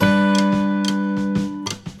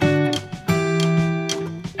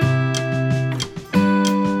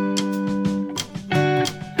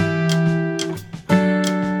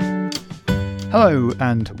Hello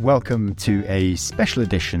and welcome to a special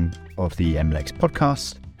edition of the MLex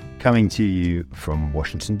podcast, coming to you from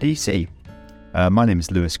Washington, DC. My name is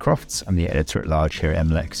Lewis Crofts. I'm the editor-at-large here at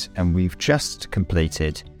MLex, and we've just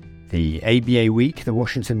completed the ABA week, the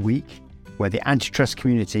Washington week, where the antitrust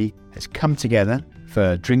community has come together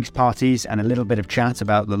for drinks parties and a little bit of chat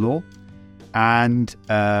about the law. And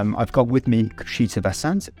I've got with me Kshita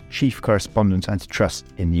Vasant, Chief Correspondent Antitrust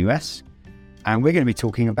in the US. And we're going to be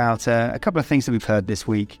talking about a couple of things that we've heard this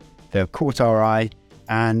week that have caught our eye.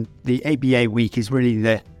 And the ABA week is really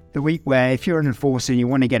the week where if you're an enforcer and you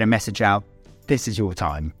want to get a message out, this is your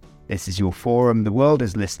time. This is your forum. The world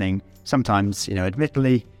is listening. Sometimes,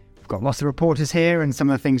 admittedly, we've got lots of reporters here and some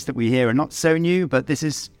of the things that we hear are not so new, but this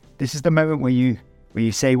is the moment where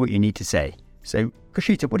you say what you need to say. So,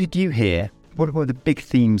 Kshita, what did you hear? What were the big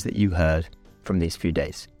themes that you heard from these few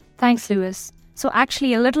days? Thanks, Lewis. So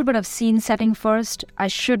actually, a little bit of scene setting first. I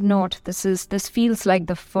should note this feels like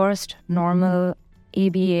the first normal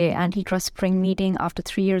ABA antitrust spring meeting after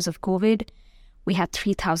 3 years of COVID. We had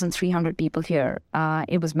 3,300 people here.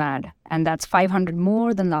 It was mad. And that's 500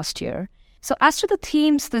 more than last year. So as to the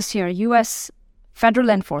themes this year, U.S. federal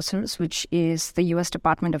enforcers, which is the U.S.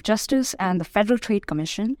 Department of Justice and the Federal Trade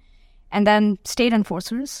Commission, and then state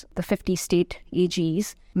enforcers, the 50 state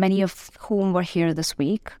AGs, many of whom were here this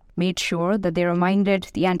week, made sure that they reminded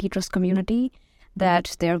the antitrust community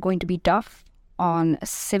that they're going to be tough on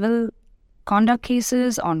civil conduct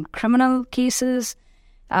cases, on criminal cases,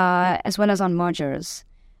 as well as on mergers.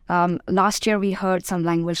 Last year, we heard some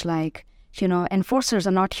language like, enforcers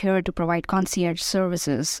are not here to provide concierge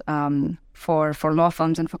services for law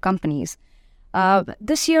firms and for companies.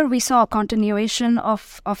 This year, we saw a continuation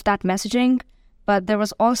of that messaging, but there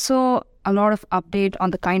was also a lot of update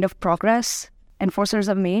on the kind of progress enforcers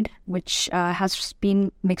have made, which has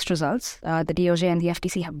been mixed results. The DOJ and the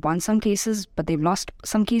FTC have won some cases, but they've lost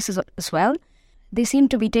some cases as well. They seem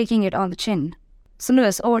to be taking it on the chin. So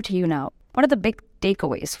Lewis, over to you now. What are the big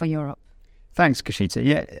takeaways for Europe? Thanks, Kshita.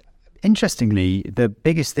 Yeah, interestingly, the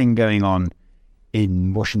biggest thing going on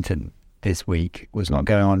in Washington this week was not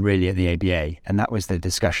going on really at the ABA, and that was the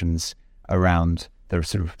discussions around the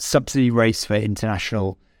sort of subsidy race for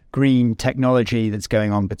international green technology that's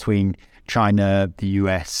going on between China, the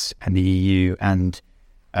US and the EU. And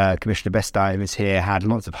Commissioner Vestager was here, had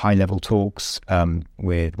lots of high-level talks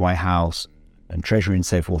with White House and Treasury and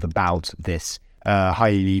so forth about this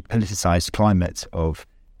highly politicized climate of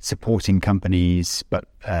supporting companies but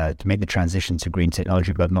to make the transition to green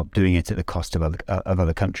technology, but not doing it at the cost of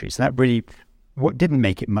other countries. And that really what didn't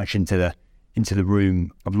make it much into the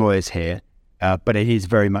room of lawyers here, but it is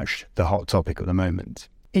very much the hot topic at the moment.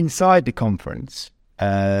 Inside the conference,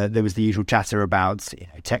 there was the usual chatter about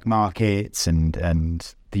tech markets and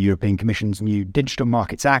the European Commission's new Digital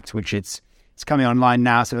Markets Act, which it's coming online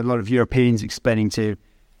now. So a lot of Europeans explaining to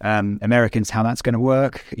Americans how that's going to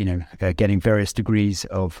work, getting various degrees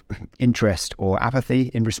of interest or apathy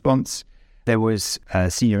in response. There was a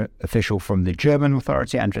senior official from the German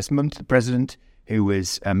authority, Andreas Mundt, the president, who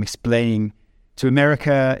was explaining to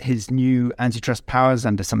America his new antitrust powers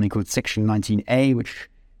under something called Section 19A, which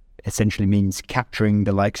essentially means capturing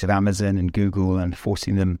the likes of Amazon and Google and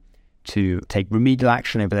forcing them to take remedial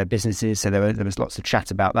action over their businesses. So there was lots of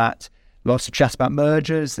chat about that. Lots of chat about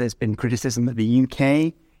mergers. There's been criticism that the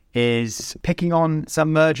UK is picking on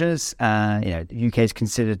some mergers. The UK is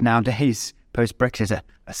considered nowadays, post-Brexit,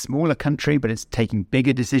 a smaller country, but it's taking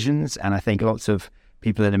bigger decisions. And I think lots of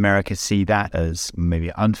people in America see that as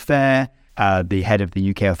maybe unfair. The head of the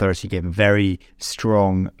UK authority gave a very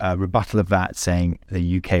strong rebuttal of that, saying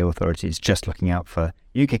the UK authority is just looking out for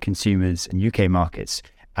UK consumers and UK markets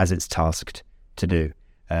as it's tasked to do.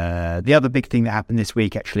 The other big thing that happened this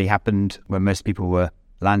week actually happened when most people were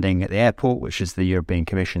landing at the airport, which is the European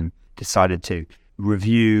Commission decided to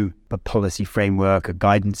review a policy framework, a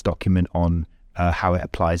guidance document on how it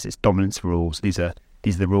applies its dominance rules. These are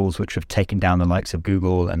the rules which have taken down the likes of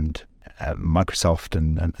Google and Microsoft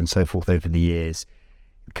and so forth over the years.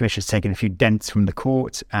 The Commission's taken a few dents from the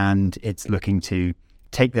court, and it's looking to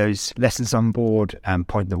take those lessons on board and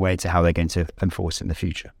point the way to how they're going to enforce in the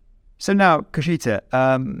future. So now, Kshita,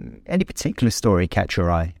 any particular story catch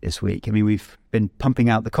your eye this week? I mean, we've been pumping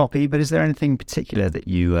out the copy, but is there anything particular that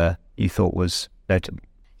you thought was notable?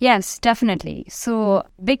 Yes, definitely. So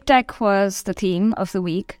big tech was the theme of the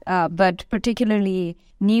week, but particularly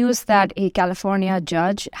news that a California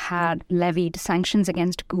judge had levied sanctions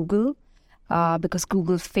against Google because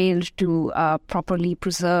Google failed to properly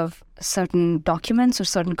preserve certain documents or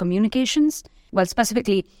certain communications. Well,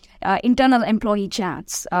 specifically, internal employee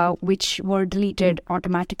chats, which were deleted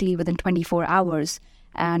automatically within 24 hours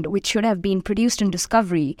and which should have been produced in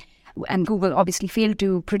discovery. And Google obviously failed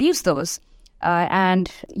to produce those.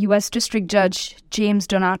 And U.S. District Judge James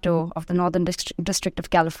Donato of the Northern District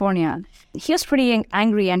of California, he was pretty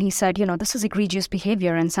angry, and he said, this is egregious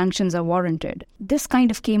behavior and sanctions are warranted. This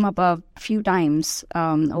kind of came up a few times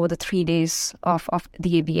over the 3 days of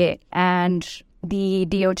the ABA. And the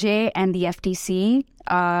DOJ and the FTC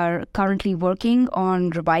are currently working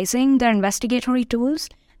on revising their investigatory tools.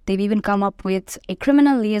 They've even come up with a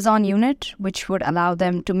criminal liaison unit, which would allow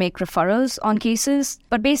them to make referrals on cases.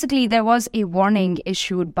 But basically, there was a warning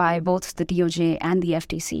issued by both the DOJ and the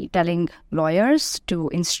FTC telling lawyers to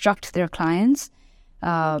instruct their clients,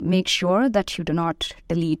 make sure that you do not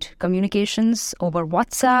delete communications over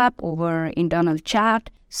WhatsApp, over internal chat.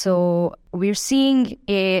 So we're seeing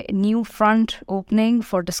a new front opening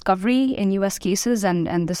for discovery in U.S. cases,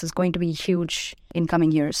 and this is going to be huge in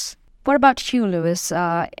coming years. What about you, Lewis?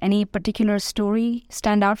 Any particular story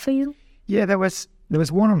stand out for you? Yeah, there was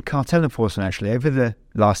one on cartel enforcement, actually. Over the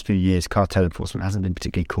last few years, cartel enforcement hasn't been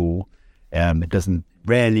particularly cool. It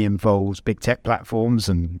rarely involves big tech platforms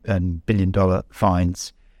and billion-dollar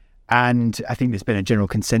fines. And I think there's been a general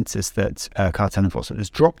consensus that cartel enforcement has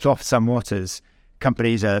dropped off somewhat as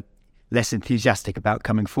companies are less enthusiastic about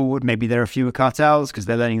coming forward. Maybe there are fewer cartels because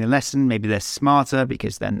they're learning the lesson. Maybe they're smarter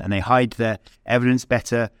because and they hide their evidence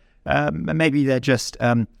better. Maybe they're just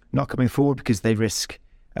not coming forward because they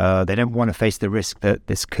don't want to face the risk that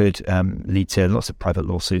this could lead to lots of private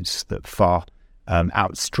lawsuits that far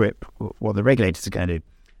outstrip what the regulators are going to do.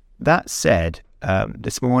 That said,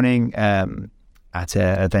 this morning at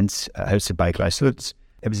an event hosted by Gleis Lutz,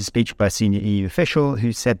 there was a speech by a senior EU official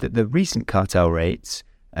who said that the recent cartel raids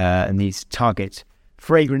and these target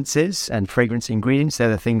fragrances and fragrance ingredients, they're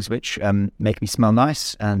the things which make me smell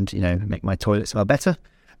nice and make my toilet smell better.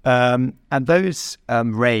 And those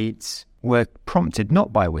raids were prompted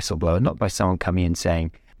not by a whistleblower, not by someone coming in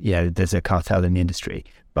saying, there's a cartel in the industry,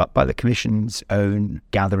 but by the Commission's own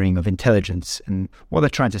gathering of intelligence. And what they're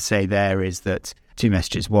trying to say there is that two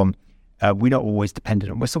messages. One, we're not always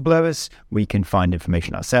dependent on whistleblowers. We can find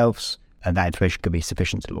information ourselves, and that information could be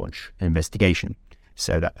sufficient to launch an investigation.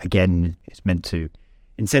 So that, again, is meant to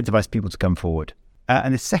incentivize people to come forward.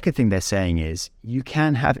 And the second thing they're saying is you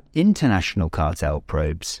can have international cartel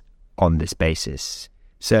probes on this basis.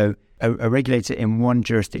 So a regulator in one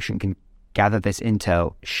jurisdiction can gather this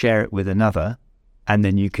intel, share it with another, and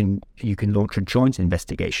then you can launch a joint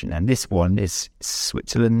investigation. And this one is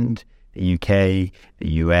Switzerland, the UK,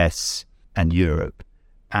 the US, and Europe.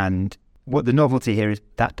 And what the novelty here is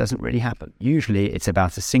that doesn't really happen. Usually it's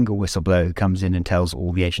about a single whistleblower who comes in and tells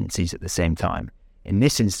all the agencies at the same time. In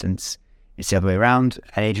this instance, it's the other way around.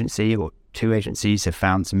 An agency or two agencies have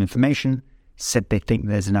found some information, said they think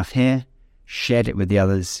there's enough here, shared it with the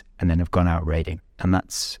others, and then have gone out raiding. And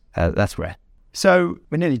that's rare. So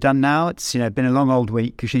we're nearly done now. It's been a long old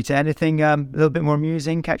week. Kushita, anything a little bit more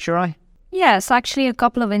amusing catch your eye? Yes, actually a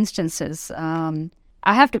couple of instances.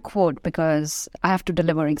 I have to quote because I have to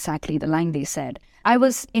deliver exactly the line they said. I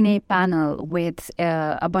was in a panel with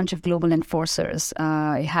a bunch of global enforcers.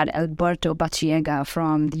 I had Alberto Bachiega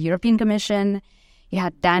from the European Commission. You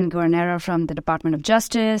had Dan Guarnera from the Department of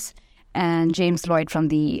Justice, and James Lloyd from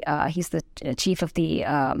he's the chief of the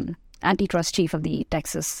Antitrust chief of the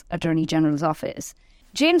Texas Attorney General's office.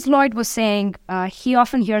 James Lloyd was saying he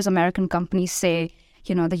often hears American companies say,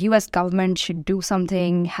 the U.S. government should do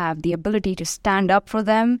something, have the ability to stand up for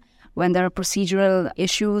them when there are procedural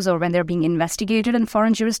issues or when they're being investigated in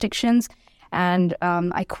foreign jurisdictions. And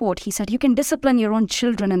I quote, he said, you can discipline your own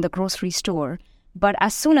children in the grocery store, but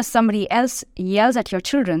as soon as somebody else yells at your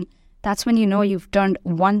children, that's when you know you've turned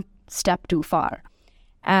one step too far.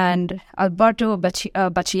 And Alberto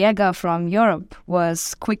Bachiega from Europe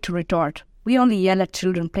was quick to retort, we only yell at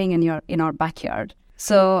children playing in our backyard.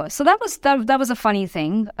 So that was a funny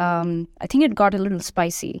thing. I think it got a little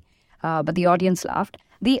spicy, but the audience laughed.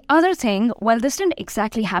 The other thing, well, this didn't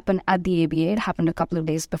exactly happen at the ABA. It happened a couple of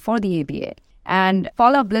days before the ABA. And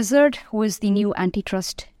Paula Blizzard, who is the new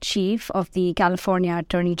antitrust chief of the California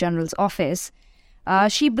Attorney General's office,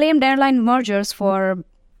 she blamed airline mergers for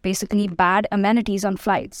basically bad amenities on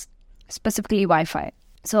flights, specifically Wi-Fi.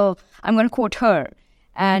 So I'm going to quote her.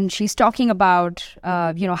 And she's talking about,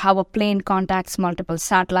 how a plane contacts multiple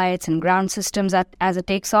satellites and ground systems as it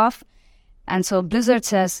takes off. And so Blizzard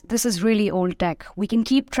says, this is really old tech. We can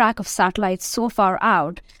keep track of satellites so far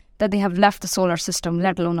out that they have left the solar system,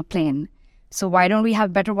 let alone a plane. So why don't we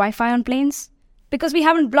have better Wi-Fi on planes? Because we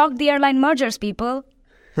haven't blocked the airline mergers, people.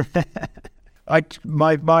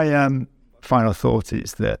 My final thought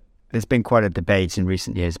is that there's been quite a debate in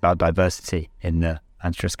recent years about diversity in the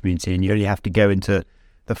antitrust community. And you only have to go into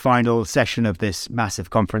the final session of this massive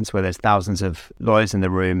conference where there's thousands of lawyers in the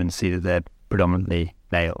room and see that they're predominantly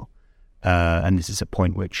male. And this is a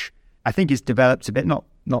point which I think is developed a bit, not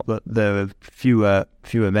that there are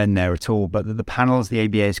fewer men there at all, but that the panels, the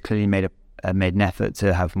ABA has clearly made an effort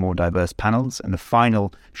to have more diverse panels. And the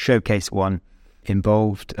final showcase one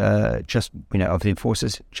involved of the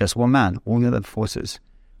enforcers, just one man. All the other enforcers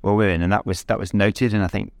were women, and that was noted, and I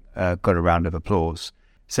think got a round of applause.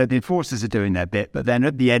 So the enforcers are doing their bit, but then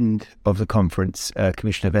at the end of the conference,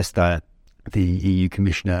 Commissioner Vestager, the EU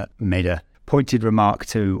commissioner, made a pointed remark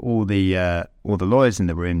to all the lawyers in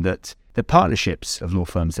the room that the partnerships of law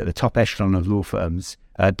firms, at the top echelon of law firms,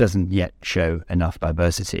 doesn't yet show enough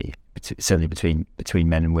diversity, certainly between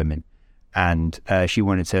men and women. And she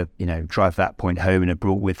wanted to, drive that point home, and had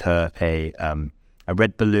brought with her a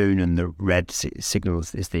red balloon, and the red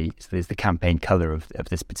signals is the campaign colour of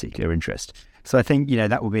this particular interest. So I think,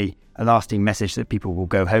 that will be a lasting message that people will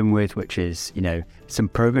go home with, which is, some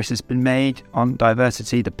progress has been made on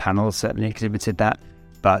diversity. The panel certainly exhibited that.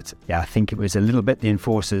 But I think it was a little bit the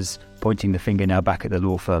enforcers pointing the finger now back at the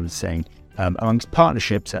law firms, saying, amongst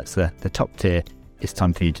partnerships, that's the top tier, it's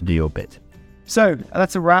time for you to do your bit. So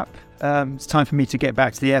that's a wrap. It's time for me to get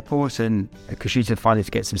back to the airport, and Kashita finally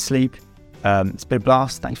to get some sleep. It's been a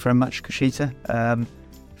blast. Thanks very much, Kashita.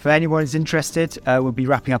 For anyone who's interested, we'll be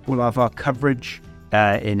wrapping up all of our coverage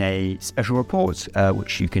in a special report,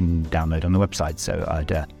 which you can download on the website. So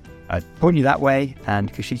I'd point you that way.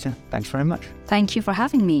 And Kashita, thanks very much. Thank you for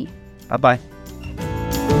having me. Bye-bye.